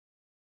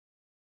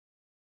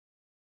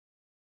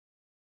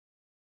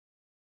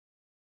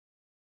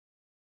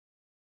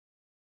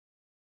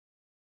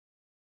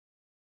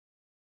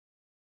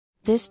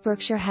This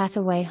Berkshire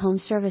Hathaway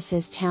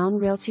HomeServices Towne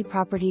Realty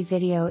property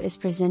video is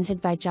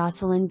presented by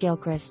Jocelyn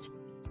Gilchrist.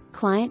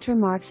 Client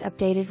remarks: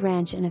 updated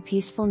ranch in a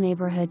peaceful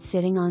neighborhood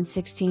sitting on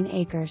 16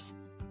 acres.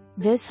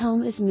 This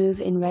home is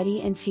move-in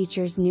ready and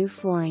features new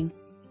flooring.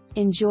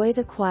 Enjoy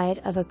the quiet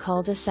of a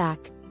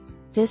cul-de-sac.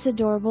 This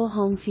adorable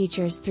home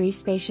features 3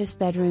 spacious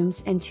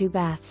bedrooms and 2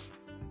 baths.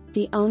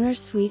 The owner's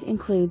suite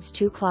includes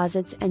 2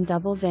 closets and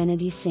double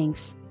vanity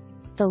sinks.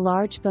 The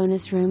large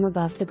bonus room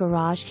above the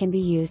garage can be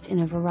used in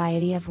a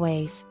variety of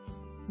ways.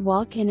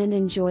 Walk in and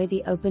enjoy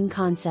the open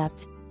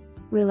concept.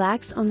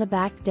 Relax on the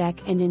back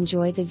deck and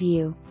enjoy the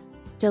view.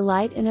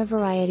 Delight in a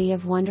variety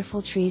of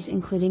wonderful trees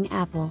including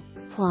apple,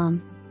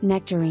 plum,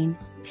 nectarine,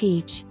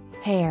 peach,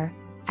 pear,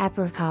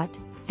 apricot,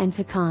 and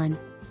pecan.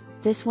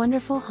 This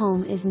wonderful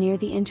home is near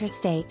the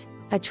interstate,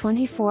 a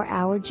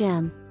 24-hour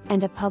gym,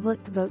 and a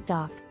public boat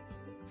dock.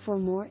 For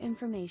more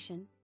information,